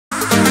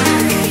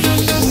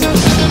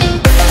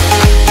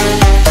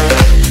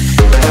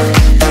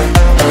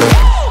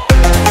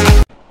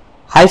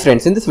Hi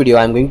friends, in this video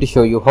I am going to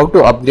show you how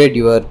to upgrade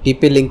your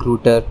Tp-Link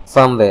router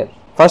firmware.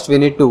 First we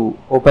need to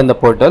open the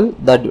portal.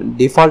 The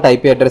default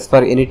IP address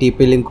for any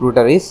Tp-Link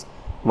router is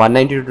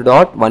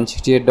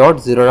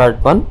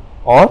 192.168.0.1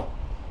 or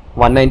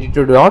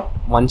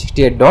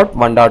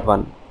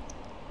 192.168.1.1.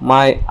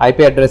 My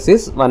IP address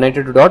is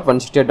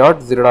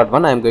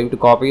 192.168.0.1. I am going to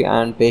copy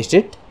and paste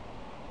it.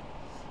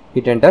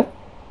 Hit enter.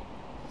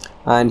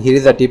 And here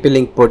is the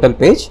Tplink portal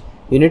page.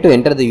 You need to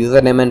enter the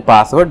username and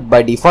password.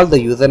 By default the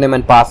username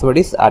and password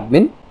is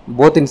admin,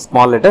 both in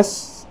small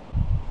letters.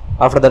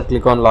 After that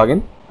click on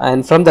login,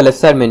 and from the left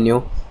side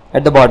menu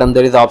at the bottom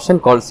there is an option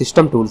called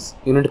system tools.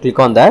 You need to click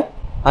on that.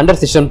 Under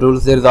system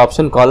tools there is an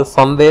option called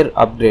firmware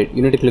upgrade.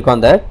 You need to click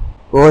on that.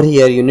 Over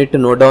here you need to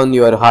note down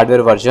your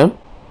hardware version.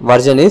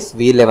 Version is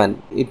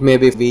V11. It may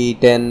be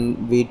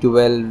V10,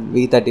 V12,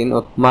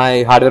 V13.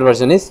 My hardware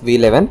version is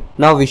V11.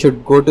 Now we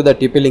should go to the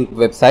Tplink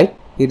website.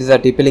 It is a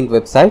Tplink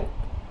website.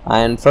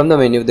 And from the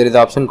menu there is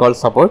an option called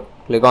support.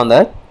 Click on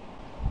that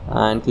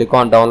and click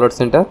on download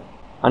center.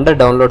 Under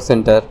download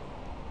center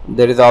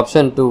there is an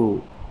option to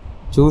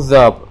choose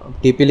the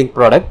Tplink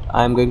product.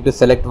 I am going to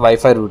select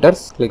Wi-Fi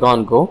routers. Click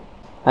on go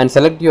and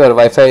select your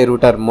Wi-Fi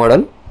router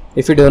model.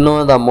 If you don't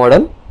know the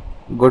model,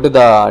 go to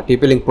the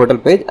Tplink portal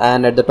page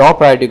and at the top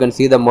right you can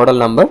see the model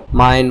number.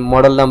 My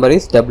model number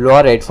is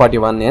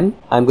WR841N.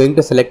 I am going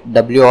to select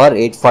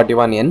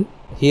WR841N.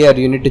 Here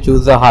you need to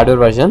choose the hardware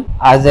version.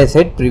 As I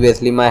said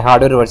previously, my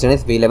hardware version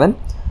is V11.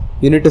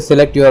 You need to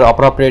select your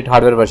appropriate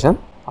hardware version.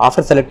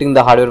 After selecting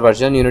the hardware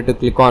version, you need to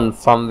click on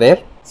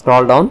firmware.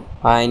 Scroll down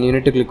and you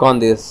need to click on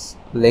this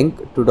link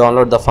to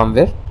download the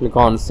firmware. Click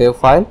on save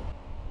file.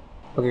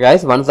 Okay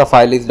guys, once the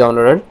file is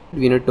downloaded,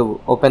 you need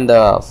to open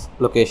the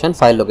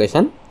file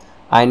location,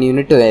 and you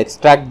need to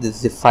extract this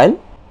zip file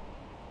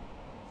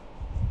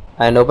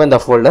and open the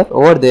folder.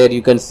 Over there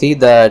you can see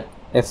that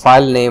a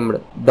file named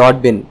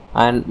 .bin,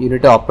 and you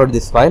need to upload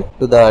this file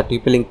to the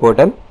Tplink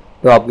portal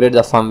to upgrade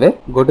the firmware.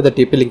 Go to the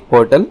Tplink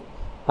portal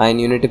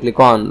and you need to click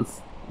on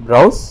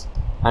browse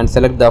and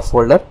select the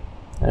folder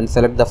and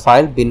select the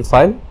file, bin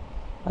file,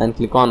 and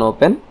click on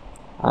open,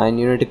 and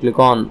you need to click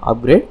on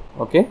upgrade.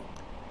 Okay,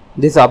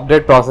 this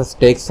upgrade process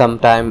takes some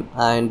time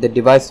and the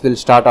device will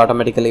start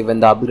automatically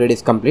when the upgrade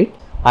is complete,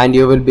 and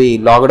you will be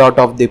logged out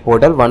of the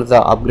portal once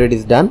the upgrade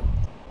is done.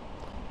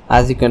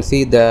 As you can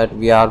see that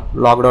we are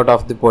logged out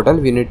of the portal,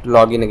 we need to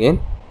log in again.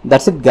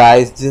 That's it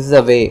guys, this is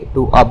a way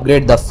to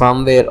upgrade the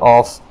firmware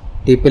of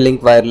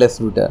Tplink wireless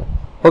router.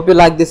 Hope you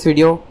like this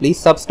video. Please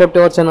subscribe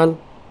to our channel.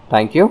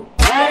 Thank you.